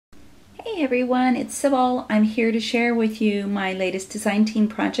Hey everyone, it's Sybil. I'm here to share with you my latest design team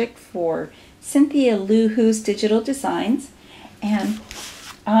project for CynthiaLooWho's Digital Designs. And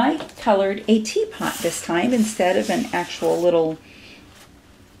I colored a teapot this time instead of an actual little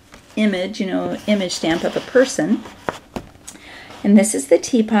image, image stamp of a person. And this is the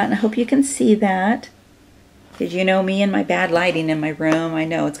teapot, and I hope you can see that. Because you know me and my bad lighting in my room. I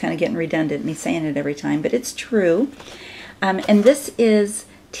know it's kind of getting redundant, me saying it every time, but it's true. And this is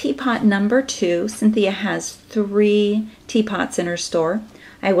teapot number 2. Cynthia has 3 teapots in her store.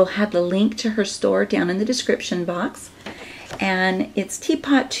 I will have the link to her store down in the description box. And it's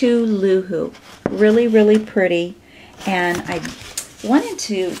teapot 2 Loohoo. Really, really pretty. And I wanted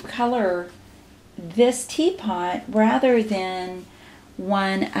to color this teapot rather than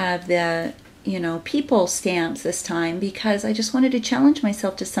one of the people stamps this time, because I just wanted to challenge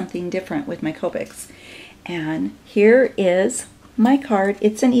myself to something different with my Copics. And here is my card.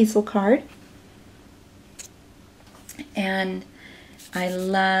 It's an easel card, and I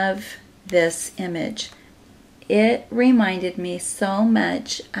love this image. It reminded me so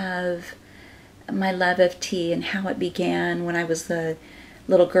much of my love of tea and how it began when I was the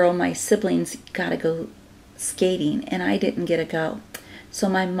little girl. My siblings got to go skating and I didn't get to go, so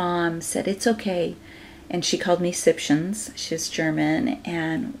my mom said it's okay, and she called me Siptions. She's German,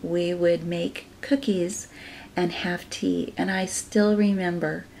 and we would make cookies and have tea. And I still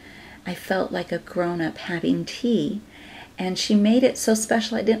remember I felt like a grown-up having tea, and she made it so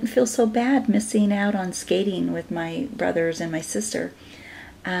special I didn't feel so bad missing out on skating with my brothers and my sister.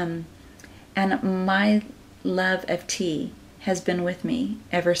 And my love of tea has been with me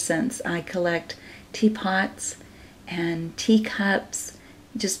ever since. I collect teapots and teacups,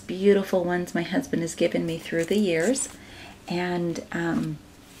 just beautiful ones my husband has given me through the years. And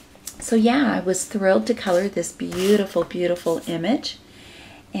so yeah, I was thrilled to color this beautiful, beautiful image.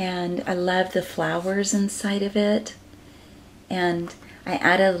 And I love the flowers inside of it. And I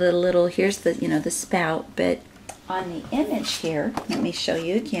added a little, here's the, the spout, but on the image here, let me show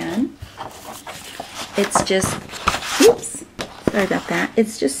you again. It's just, oops, sorry about that.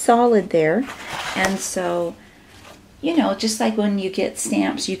 It's just solid there. And so, just like when you get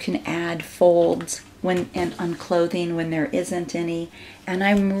stamps, you can add folds on clothing when there isn't any. And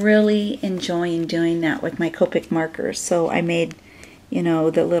I'm really enjoying doing that with my Copic markers. So I made,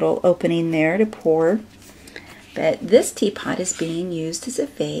 the little opening there to pour. But this teapot is being used as a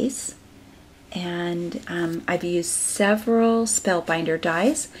vase. And I've used several Spellbinder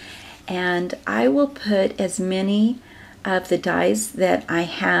dies. And I will put as many of the dies that I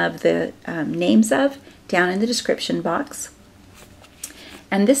have the names of down in the description box.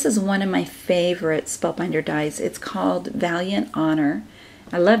 And this is one of my favorite Spellbinder dies. It's called Valiant Honor.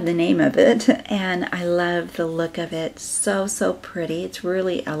 I love the name of it, and I love the look of it. So, so pretty. It's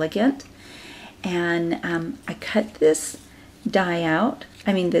really elegant. And I cut this die out,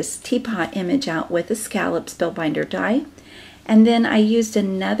 this teapot image out with a scallop Spellbinder die. And then I used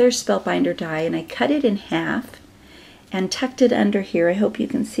another Spellbinder die, and I cut it in half and tucked it under here. I hope you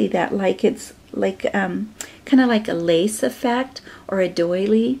can see that, like it's like kind of like a lace effect or a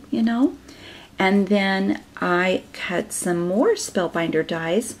doily, And then I cut some more Spellbinder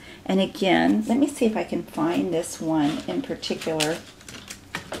dies, and again, let me see if I can find this one in particular.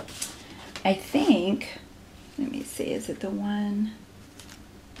 I think, let me see, is it the one?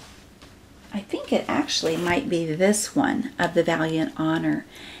 I think it actually might be this one of the Valiant Honor,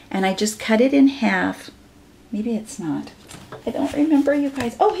 and I just cut it in half. Maybe it's not. I don't remember, you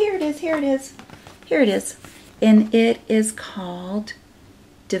guys. Oh, here it is, here it is. Here it is. And it is called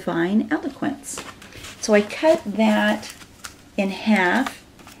Divine Eloquence. So I cut that in half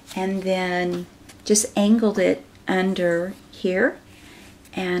and then just angled it under here.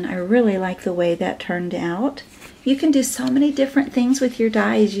 And I really like the way that turned out. You can do so many different things with your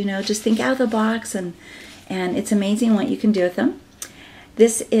dies, just think out of the box, and it's amazing what you can do with them.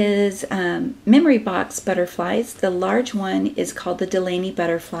 This is memory box butterflies. The large one is called the Delaney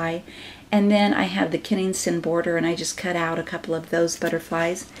Butterfly. And then I have the Kensington Border, and I just cut out a couple of those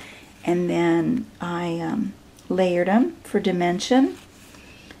butterflies. And then I layered them for dimension.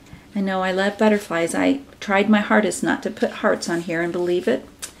 I know I love butterflies. I tried my hardest not to put hearts on here, and believe it,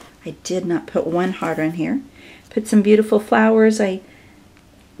 I did not put one heart on here. Put some beautiful flowers. I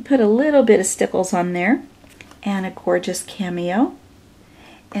put a little bit of stickles on there and a gorgeous cameo.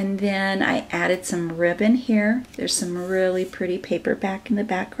 And then I added some ribbon here. There's some really pretty paper back in the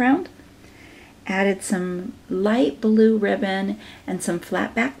background. Added some light blue ribbon and some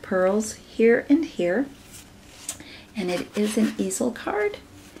flat back pearls here and here. And it is an easel card.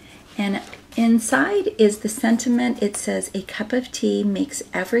 And Inside is the sentiment. It says, a cup of tea makes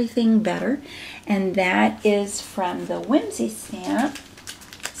everything better. And that is from the Whimsy stamp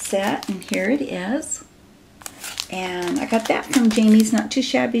set. And here it is. And I got that from Jamie's Not Too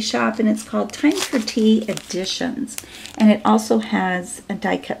Shabby Shop. And it's called Time for Tea Editions. And it also has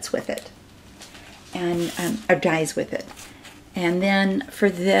die cuts with it. And or dies with it. And then for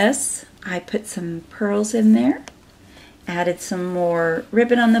this, I put some pearls in there. Added some more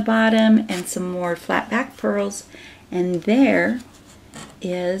ribbon on the bottom and some more flat back pearls, and there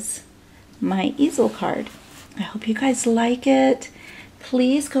is my easel card. I hope you guys like it.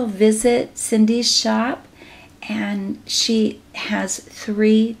 Please go visit Cindy's shop, and she has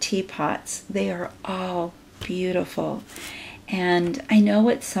 3 teapots. They are all beautiful, and I know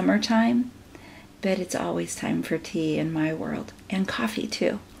it's summertime, but it's always time for tea in my world, and coffee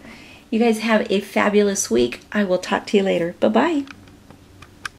too. You guys have a fabulous week. I will talk to you later. Bye-bye.